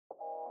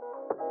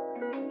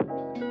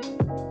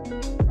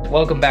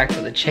Welcome back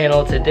to the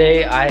channel.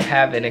 Today I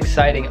have an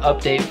exciting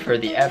update for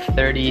the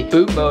F30.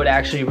 Boot Mode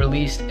actually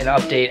released an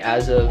update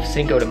as of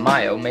Cinco de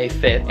Mayo, May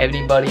 5th.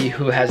 Anybody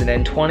who has an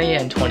N20,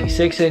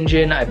 N26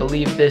 engine, I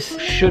believe this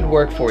should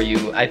work for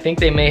you. I think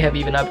they may have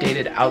even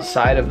updated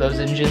outside of those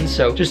engines,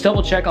 so just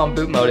double check on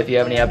Boot Mode if you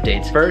have any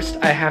updates. First,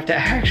 I have to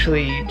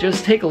actually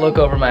just take a look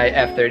over my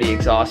F30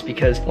 exhaust,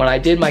 because when I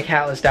did my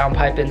catless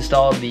downpipe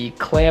install, the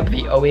clamp,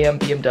 the OEM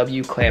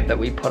BMW clamp that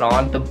we put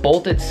on, the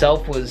bolt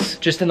itself was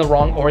just in the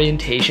wrong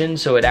orientation,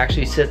 so it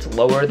actually sits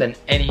lower than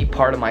any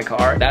part of my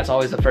car. That's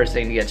always the first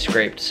thing to get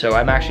scraped. So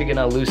I'm actually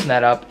gonna loosen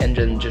that up and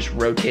then just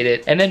rotate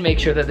it, and then make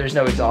sure that there's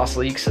no exhaust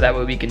leaks, so that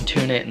way we can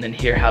tune it and then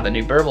hear how the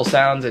new burble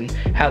sounds and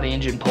how the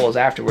engine pulls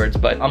afterwards.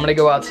 But I'm gonna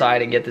go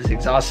outside and get this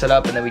exhaust set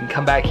up, and then we can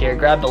come back here,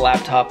 grab the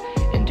laptop,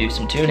 and do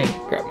some tuning.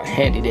 Grab my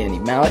handy dandy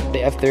mallet. The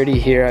F30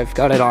 here, I've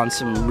got it on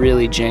some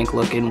really jank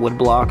looking wood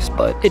blocks,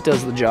 but it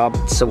does the job.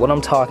 So what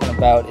I'm talking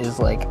about is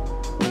like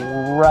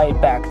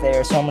right back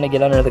there, so I'm gonna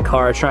get under the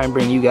car, try and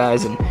bring you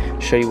guys and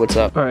show you what's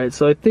up. All right,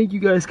 so I think you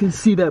guys can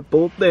see that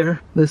bolt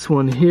there, this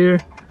one here.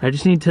 I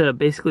just need to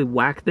basically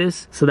whack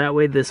this so that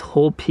way this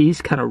whole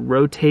piece kind of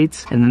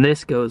rotates and then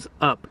this goes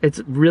up. It's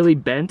really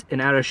bent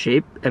and out of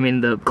shape. I mean,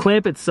 the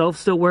clamp itself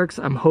still works,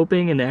 I'm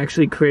hoping, and it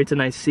actually creates a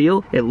nice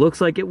seal. It looks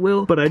like it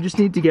will, but I just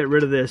need to get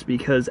rid of this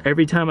because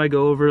every time I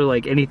go over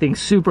like anything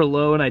super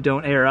low and I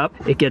don't air up,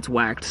 it gets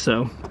whacked.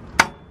 So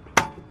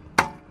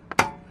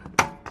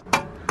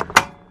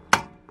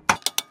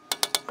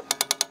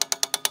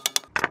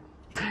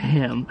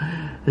damn,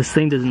 this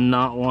thing does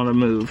not want to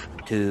move.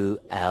 2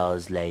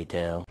 hours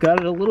later.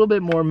 Got it a little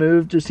bit more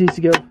moved, just needs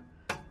to go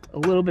a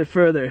little bit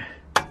further.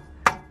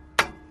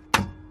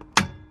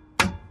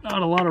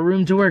 Not a lot of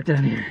room to work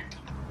down here.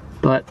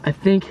 But I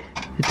think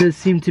it does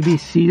seem to be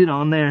seated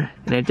on there,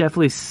 and it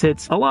definitely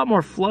sits a lot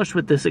more flush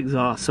with this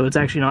exhaust, so it's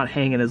actually not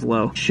hanging as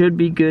low. Should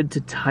be good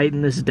to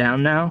tighten this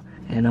down now,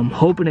 and I'm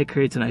hoping it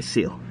creates a nice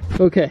seal.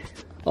 Okay,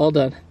 all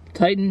done.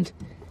 Tightened.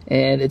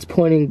 And it's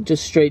pointing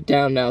just straight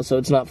down now, so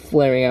it's not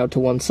flaring out to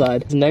one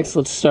side. Next,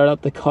 let's start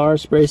up the car,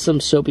 spray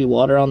some soapy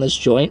water on this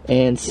joint,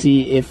 and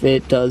see if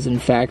it does in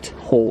fact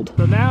hold.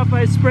 So now if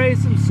I spray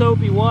some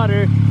soapy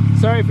water,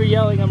 sorry for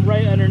yelling, I'm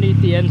right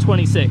underneath the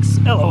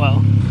N26,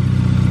 LOL.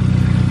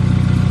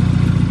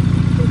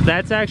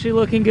 That's actually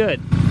looking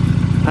good.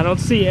 I don't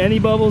see any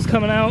bubbles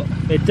coming out.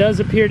 It does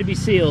appear to be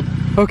sealed.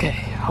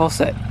 Okay, all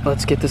set.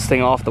 Let's get this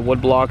thing off the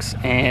wood blocks,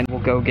 and we'll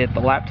go get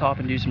the laptop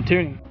and do some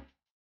tuning.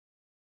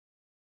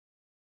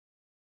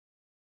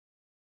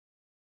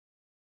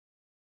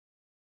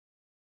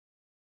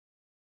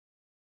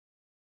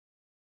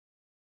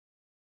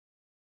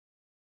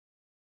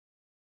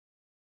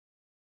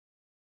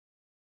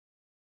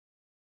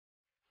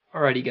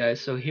 Alrighty guys,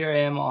 so here I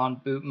am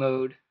on boot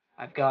mode.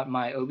 I've got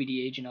my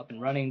OBD agent up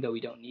and running, though we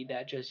don't need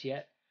that just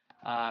yet.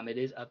 It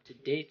is up to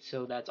date,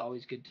 so that's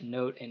always good to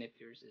note, and if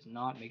yours is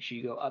not, make sure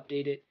you go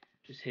update it.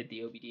 Just hit the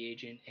OBD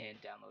agent and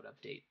download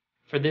update.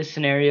 For this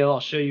scenario, I'll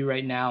show you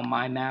right now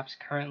my maps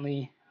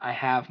currently. I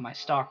have my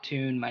stock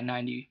tune, my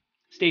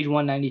stage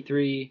 1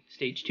 93,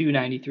 stage 2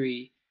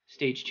 93,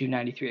 stage 2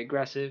 93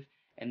 aggressive.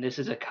 And this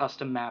is a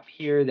custom map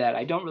here that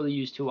I don't really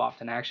use too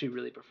often. I actually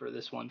really prefer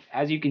this one.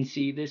 As you can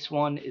see, this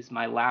one is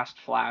my last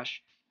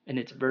flash, and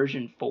it's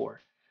version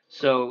 4.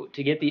 So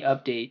to get the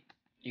update,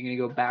 you're going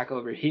to go back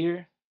over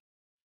here,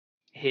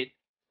 hit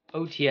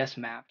OTS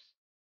maps,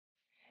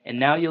 and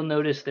now you'll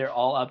notice they're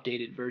all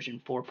updated version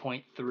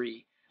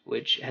 4.3,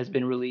 which has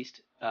been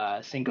released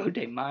Cinco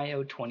de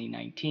Mayo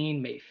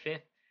 2019, May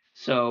 5th.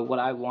 So what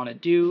I want to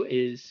do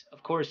is,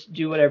 of course,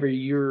 do whatever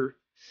you're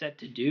set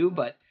to do,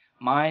 but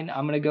mine,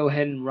 I'm going to go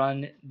ahead and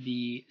run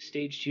the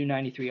stage 2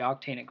 93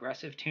 octane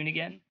aggressive tune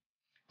again.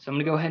 So I'm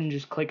going to go ahead and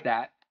just click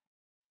that.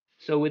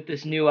 So with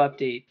this new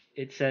update,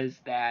 it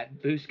says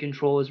that boost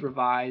control is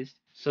revised.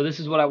 So this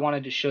is what I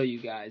wanted to show you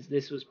guys.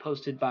 This was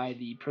posted by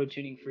the Pro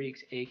Tuning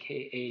Freaks,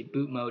 aka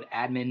Boot Mode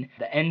admin.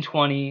 The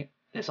N20,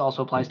 this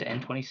also applies to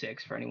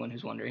N26 for anyone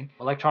who's wondering.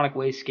 Electronic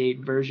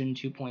Wastegate version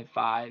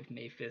 2.5,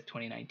 May 5th,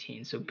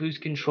 2019. So boost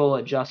control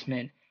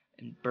adjustment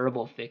and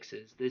burble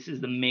fixes. This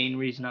is the main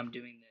reason I'm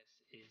doing this.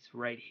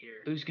 Right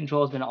here. Boost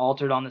control has been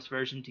altered on this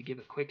version to give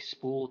a quick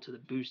spool to the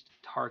boost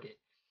target.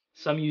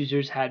 Some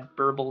users had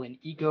burble in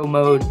eco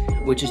mode,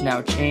 which is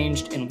now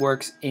changed and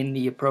works in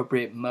the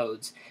appropriate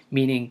modes,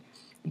 meaning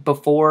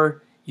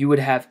before you would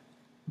have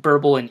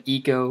burble in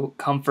eco,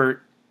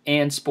 comfort,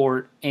 and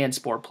sport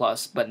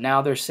plus, but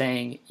now they're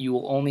saying you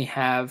will only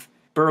have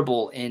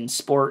burble in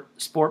sport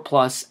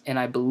plus, and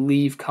I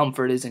believe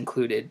comfort is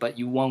included, but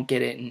you won't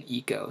get it in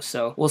eco.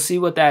 So we'll see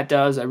what that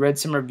does. I read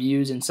some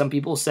reviews and some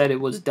people said it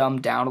was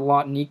dumbed down a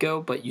lot in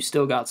eco, but you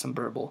still got some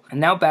burble.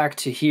 And now back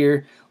to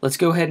here. Let's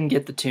go ahead and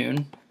get the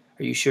tune.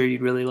 Are you sure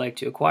you'd really like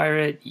to acquire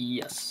it?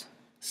 Yes.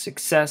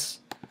 Success.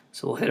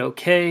 So we'll hit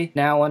OK.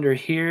 Now under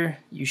here,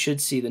 you should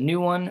see the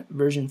new one,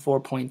 version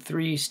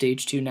 4.3,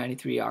 stage 2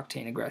 93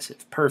 octane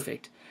aggressive.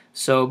 Perfect.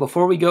 So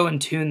before we go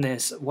and tune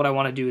this, what I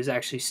want to do is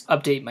actually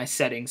update my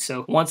settings.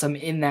 So once I'm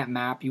in that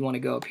map, you want to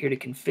go up here to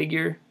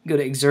configure, go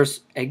to you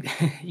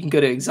can go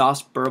to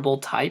exhaust burble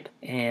type,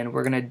 and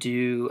we're gonna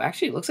do,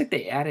 actually it looks like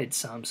they added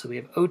some. So we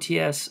have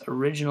OTS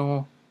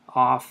original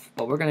off,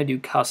 but we're gonna do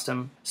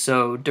custom.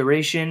 So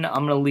duration,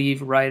 I'm gonna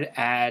leave right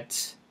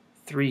at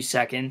 3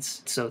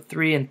 seconds. So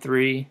 3 and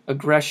 3.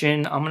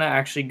 Aggression, I'm gonna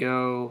actually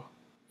go,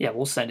 yeah,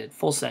 we'll send it,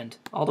 full send,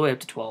 all the way up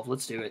to 12,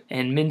 let's do it.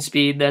 And min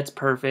speed, that's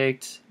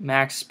perfect.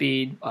 Max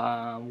speed,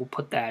 we'll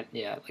put that,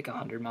 yeah, like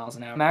 100 miles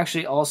an hour. I'm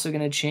actually also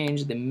gonna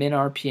change the min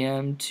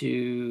RPM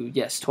to,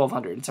 yes,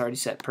 1200, it's already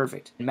set,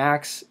 perfect.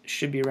 Max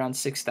should be around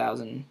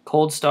 6,000.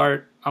 Cold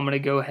start, I'm gonna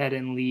go ahead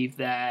and leave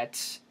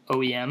that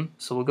OEM.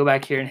 So we'll go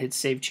back here and hit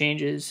save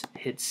changes,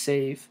 hit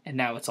save, and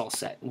now it's all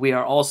set. We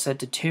are all set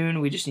to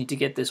tune. We just need to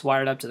get this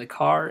wired up to the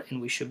car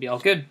and we should be all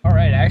good. All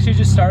right, I actually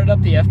just started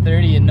up the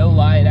F30 and no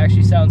lie, it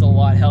actually sounds a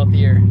lot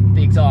healthier,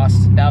 the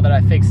exhaust, now that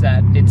I fixed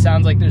that. It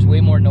sounds like there's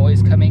way more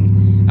noise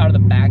coming out of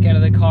the back end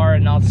of the car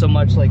and not so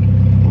much like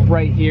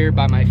right here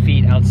by my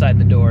feet outside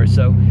the door.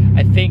 So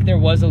I think there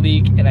was a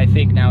leak and I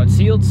think now it's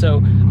sealed.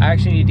 So I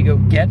actually need to go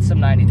get some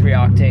 93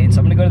 octane. So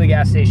I'm gonna go to the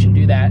gas station,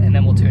 do that, and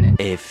then we'll tune it.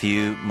 A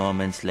few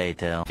moments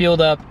later.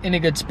 Fueled up, in a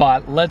good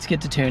spot. Let's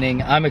get to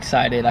tuning. I'm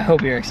excited. I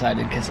hope you're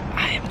excited because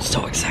I am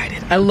so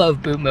excited. I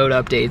love boot mode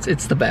updates.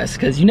 It's the best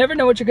because you never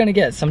know what you're gonna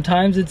get.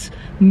 Sometimes it's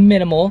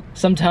minimal,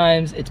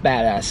 sometimes it's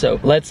badass. So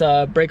let's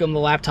break on the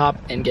laptop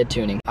and get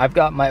tuning. I've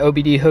got my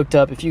OBD hooked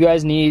up. If you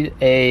guys need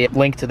a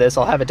link to this,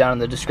 I'll have it down in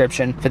the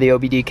description for the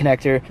OBD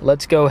connector.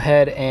 Let's go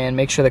ahead and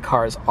make sure the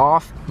car is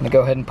off. I'm gonna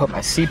go ahead and put my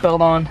seatbelt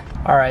on.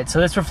 All right, so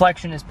this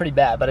reflection is pretty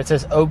bad, but it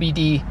says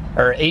OBD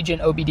or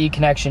agent OBD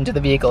connection to the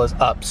vehicle is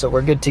up, so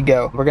we're good to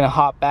go. We're gonna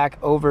hop back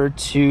over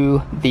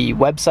to the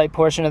website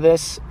portion of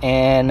this,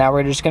 and now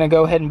we're just gonna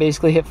go ahead and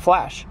basically hit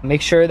flash.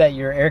 Make sure that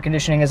your air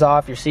conditioning is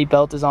off, your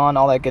seatbelt is on,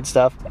 all that good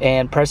stuff,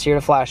 and press here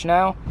to flash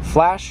now.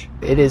 Flash,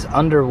 it is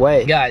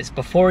underway. Guys,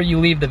 before you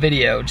leave the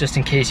video, just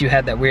in case you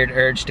had that weird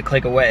urge to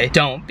click away,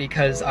 don't,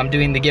 because I'm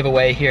doing the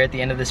giveaway here at the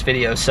end of this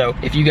video. So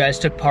if you guys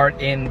took part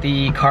in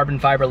the carbon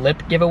fiber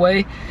lip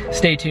giveaway,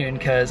 stay tuned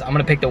because I'm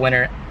gonna pick the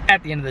winner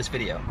at the end of this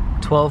video.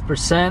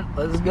 12%,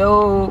 let's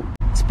go.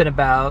 It's been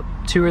about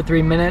 2 or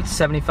 3 minutes,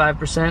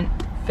 75%.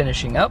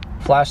 Finishing up.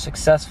 Flash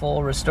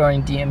successful,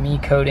 restoring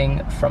DME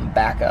coding from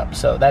backup.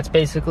 So that's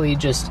basically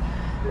just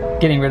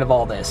getting rid of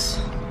all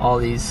this, all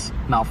these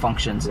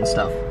malfunctions and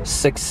stuff.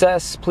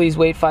 Success, please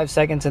wait 5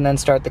 seconds and then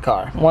start the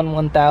car. 1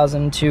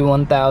 1000, 2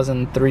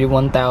 1000, 3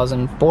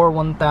 1000, 4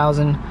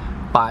 1000,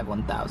 5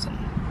 1000.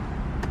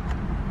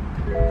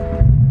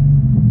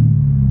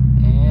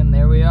 And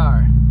there we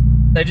are.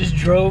 I just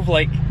drove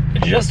like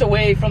just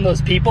away from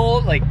those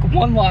people, like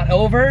 1 lot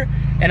over,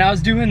 and I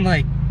was doing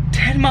like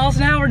 10 miles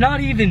an hour,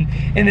 not even,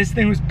 and this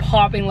thing was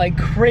popping like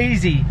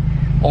crazy.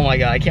 Oh my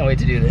god, I can't wait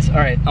to do this. All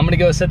right, I'm gonna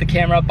go set the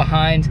camera up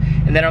behind,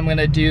 and then I'm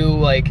gonna do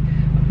like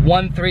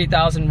 1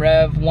 3000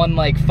 rev, 1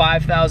 like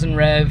 5000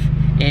 rev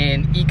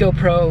in Eco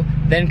Pro,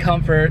 then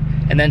Comfort,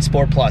 and then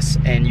Sport Plus,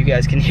 and you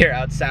guys can hear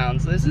how it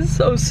sounds. This is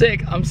so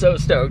sick. I'm so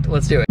stoked.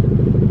 Let's do it.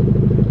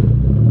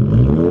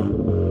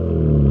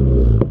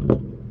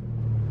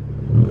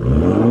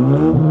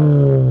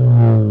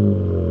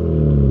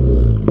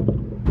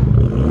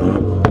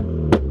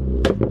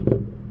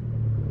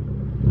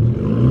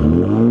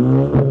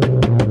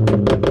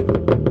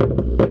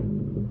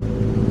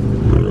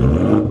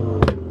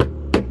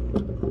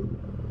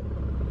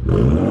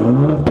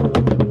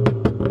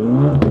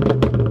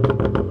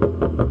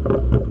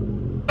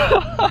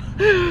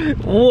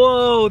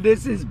 Whoa,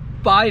 this is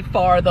by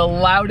far the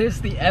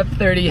loudest the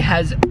F30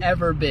 has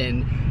ever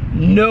been.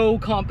 No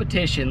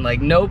competition,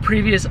 like no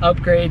previous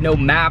upgrade, no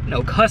map,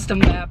 no custom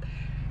map.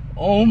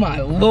 Oh my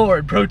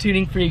lord, pro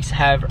tuning freaks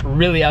have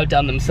really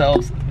outdone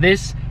themselves.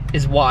 This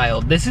is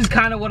wild. This is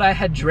kind of what I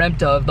had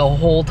dreamt of the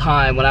whole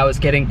time when I was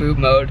getting boot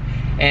mode.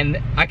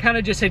 And I kind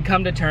of just had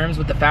come to terms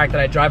with the fact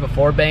that I drive a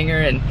 4-banger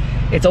and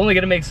it's only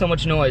gonna make so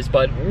much noise,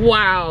 but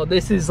wow,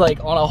 this is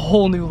like on a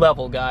whole new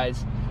level,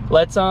 guys.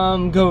 Let's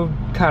go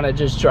kind of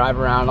just drive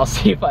around. I'll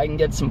see if I can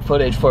get some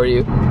footage for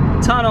you.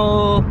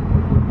 Tunnel.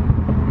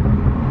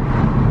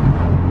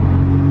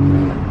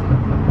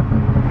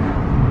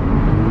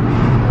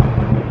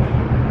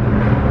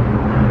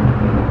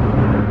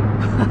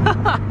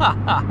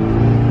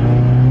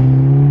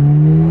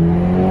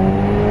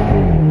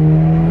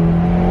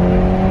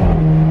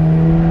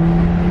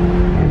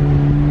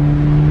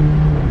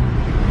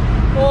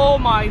 Oh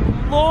my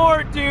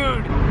lord,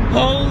 dude.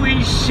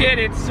 Holy shit,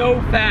 it's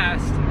so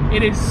fast.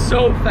 It is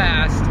so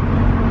fast.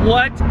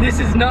 What? This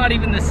is not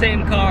even the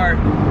same car.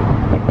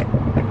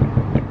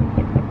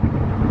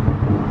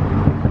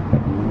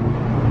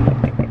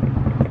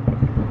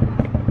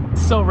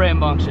 So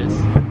rambunctious.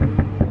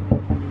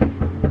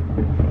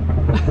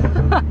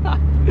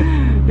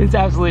 It's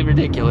absolutely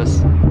ridiculous.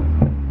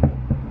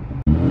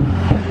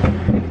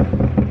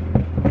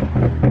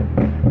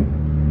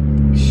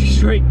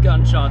 Straight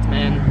gunshots,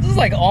 man. This is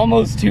like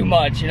almost too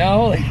much, you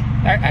know? Like,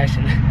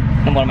 actually,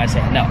 what am I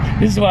saying? No,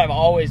 this is what I've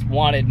always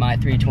wanted my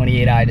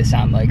 328i to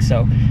sound like,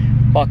 so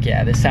fuck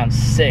yeah, this sounds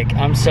sick.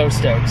 I'm so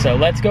stoked. So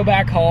let's go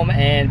back home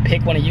and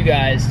pick one of you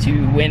guys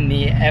to win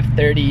the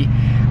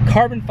F30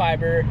 carbon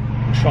fiber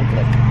trunk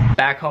lip.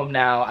 Back home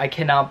now, I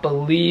cannot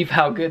believe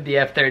how good the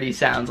F30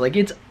 sounds. Like,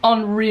 it's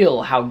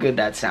unreal how good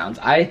that sounds.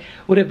 I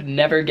would have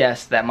never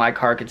guessed that my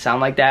car could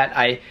sound like that.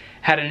 I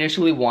had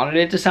initially wanted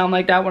it to sound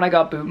like that when I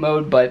got boot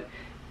mode, but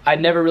I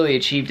never really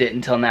achieved it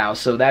until now,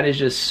 so that is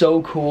just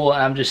so cool,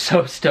 and I'm just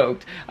so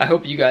stoked. I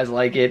hope you guys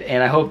like it,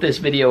 and I hope this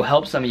video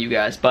helps some of you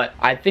guys, but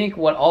I think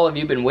what all of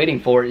you have been waiting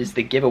for is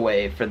the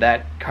giveaway for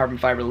that carbon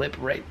fiber lip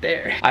right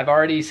there. I've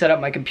already set up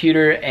my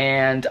computer,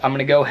 and I'm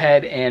gonna go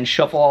ahead and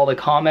shuffle all the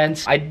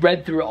comments. I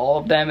read through all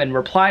of them and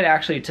replied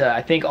actually to,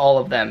 I think, all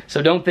of them,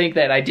 so don't think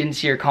that I didn't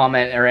see your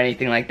comment or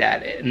anything like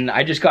that. And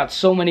I just got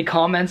so many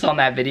comments on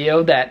that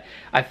video that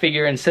I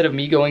figure instead of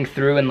me going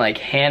through and like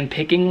hand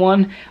picking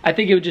one, I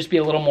think it would just be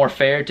a little more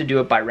fair to do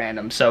it by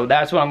random. So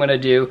that's what I'm gonna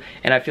do,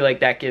 and I feel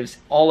like that gives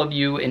all of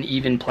you an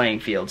even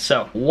playing field.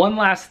 So one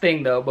last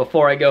thing though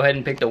before I go ahead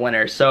and pick the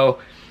winner. So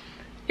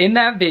in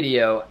that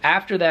video,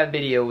 after that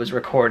video was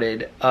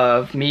recorded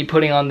of me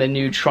putting on the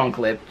new trunk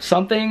lip,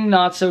 something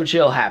not so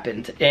chill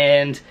happened,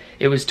 and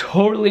it was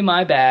totally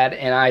my bad,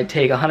 and I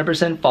take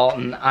 100% fault,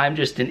 and I'm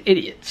just an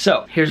idiot.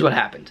 So here's what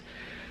happened.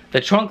 The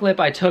trunk lip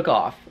I took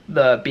off,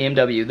 the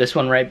BMW, this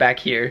one right back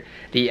here,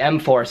 the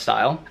M4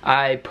 style.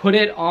 I put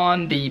it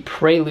on the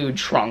Prelude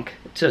trunk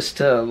just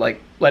to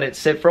like let it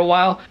sit for a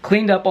while.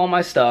 Cleaned up all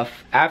my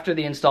stuff after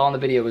the install and the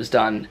video was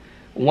done.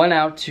 Went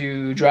out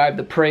to drive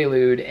the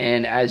Prelude,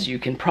 and as you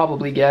can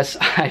probably guess,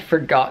 I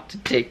forgot to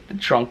take the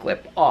trunk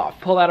lip off.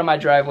 Pulled out of my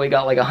driveway,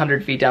 got like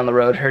 100 feet down the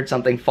road, heard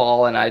something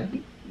fall, and I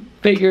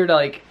figured,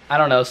 like, I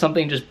don't know,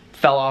 something just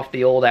fell off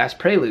the old ass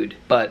Prelude,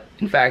 but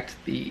in fact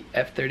the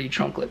F30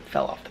 trunk lip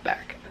fell off the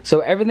back.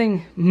 So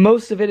everything,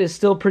 most of it is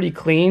still pretty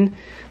clean,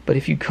 but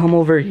if you come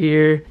over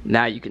here,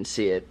 now you can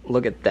see it.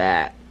 Look at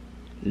that.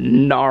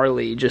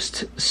 Gnarly,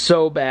 just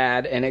so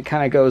bad, and it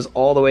kind of goes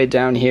all the way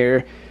down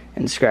here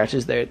and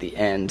scratches there at the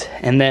end.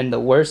 And then the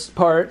worst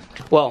part,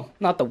 well,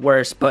 not the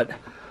worst, but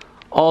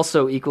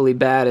also equally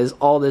bad, is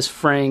all this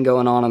fraying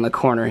going on the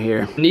corner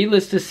here.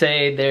 Needless to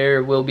say,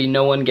 there will be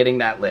no one getting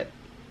that lip.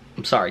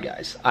 I'm sorry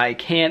guys, I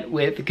can't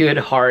with good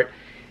heart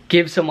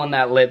give someone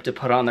that lip to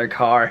put on their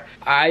car.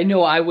 I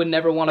know I would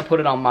never want to put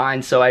it on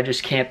mine, so I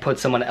just can't put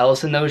someone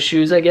else in those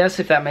shoes, I guess,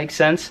 if that makes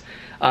sense.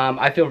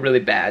 I feel really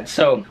bad.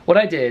 So what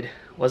I did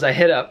was I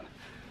hit up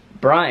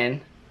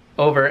Brian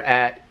over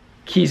at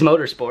Keys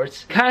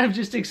Motorsports, kind of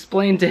just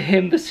explained to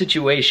him the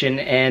situation,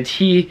 and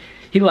he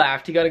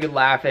laughed. He got a good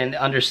laugh and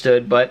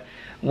understood, but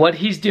what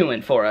he's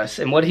doing for us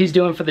and what he's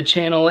doing for the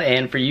channel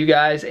and for you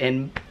guys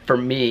and for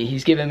me,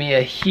 he's given me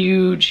a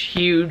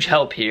huge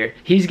help here.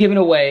 He's giving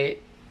away,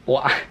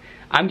 well,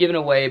 I'm giving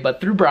away,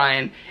 but through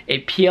Brian,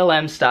 a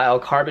PLM style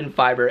carbon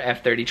fiber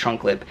F30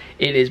 trunk lip.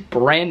 It is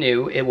brand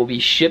new. It will be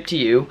shipped to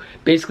you.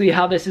 Basically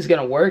how this is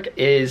gonna work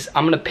is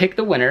I'm gonna pick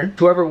the winner.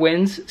 Whoever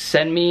wins,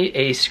 send me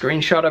a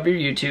screenshot of your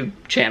YouTube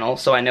channel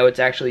so I know it's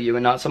actually you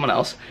and not someone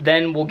else.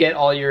 Then we'll get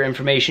all your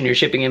information, your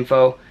shipping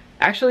info.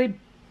 Actually,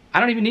 I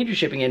don't even need your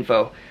shipping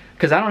info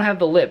because I don't have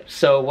the lip.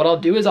 So what I'll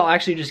do is I'll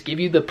actually just give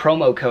you the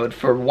promo code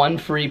for one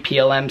free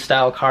PLM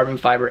style carbon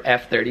fiber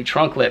F30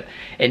 trunk lip.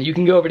 And you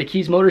can go over to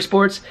Keys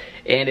Motorsports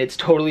and it's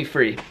totally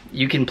free.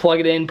 You can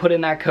plug it in, put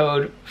in that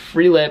code,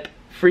 free lip,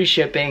 free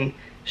shipping,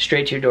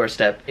 straight to your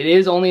doorstep. It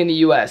is only in the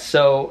US,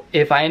 so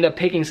if I end up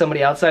picking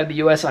somebody outside the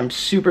US, I'm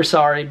super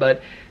sorry,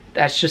 but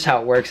that's just how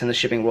it works in the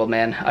shipping world,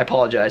 man. I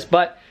apologize.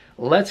 But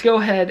let's go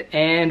ahead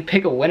and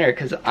pick a winner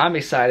because I'm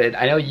excited.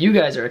 I know you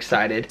guys are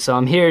excited. So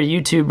I'm here,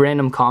 YouTube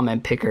random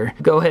comment picker.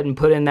 Go ahead and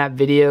put in that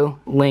video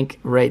link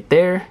right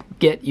there.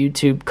 Get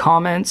YouTube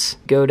comments.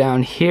 Go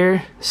down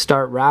here,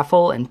 start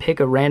raffle, and pick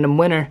a random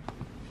winner.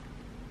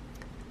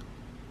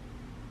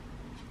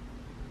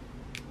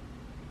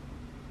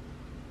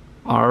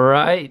 All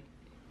right,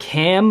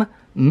 Cam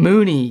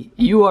Mooney,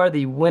 you are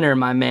the winner,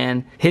 my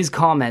man. His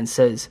comment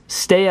says,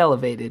 "Stay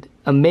elevated.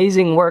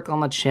 Amazing work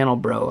on the channel,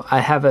 bro. I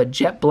have a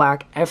jet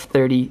black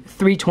F30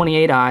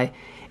 328i,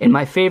 and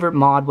my favorite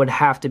mod would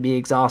have to be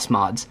exhaust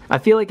mods. I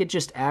feel like it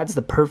just adds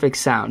the perfect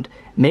sound,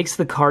 makes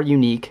the car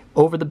unique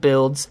over the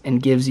builds,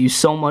 and gives you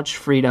so much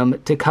freedom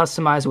to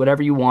customize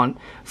whatever you want,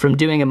 from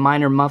doing a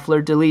minor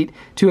muffler delete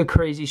to a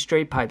crazy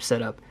straight pipe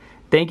setup.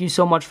 Thank you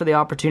so much for the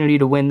opportunity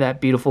to win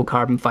that beautiful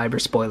carbon fiber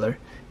spoiler."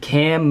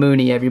 Cam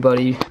Mooney,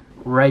 everybody.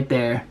 Right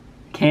there.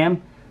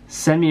 Cam,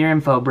 send me your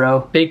info,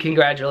 bro. Big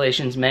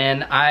congratulations,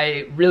 man.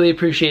 I really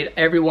appreciate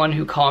everyone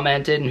who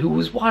commented and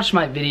who's watched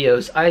my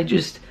videos.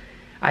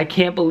 I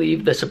can't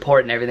believe the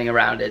support and everything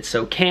around it.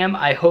 So Cam,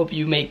 I hope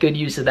you make good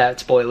use of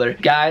that spoiler.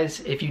 Guys,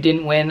 if you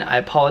didn't win, I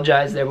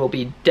apologize. There will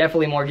be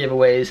definitely more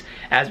giveaways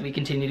as we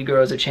continue to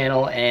grow as a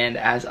channel and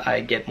as I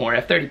get more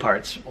F30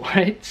 parts,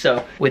 right?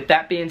 So with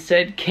that being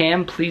said,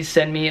 Cam, please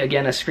send me,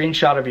 again, a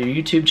screenshot of your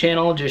YouTube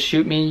channel. Just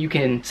shoot me. You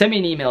can send me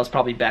an email, is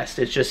probably best.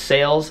 It's just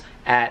sales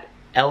at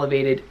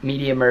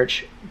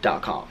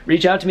elevatedmediamerch.com.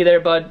 Reach out to me there,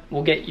 bud.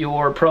 We'll get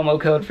your promo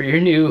code for your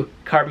new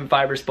carbon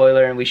fiber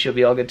spoiler and we should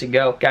be all good to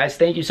go. Guys,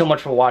 thank you so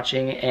much for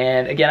watching.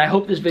 And again, I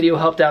hope this video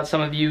helped out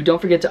some of you.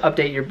 Don't forget to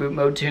update your boot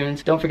mode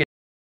tunes. Don't forget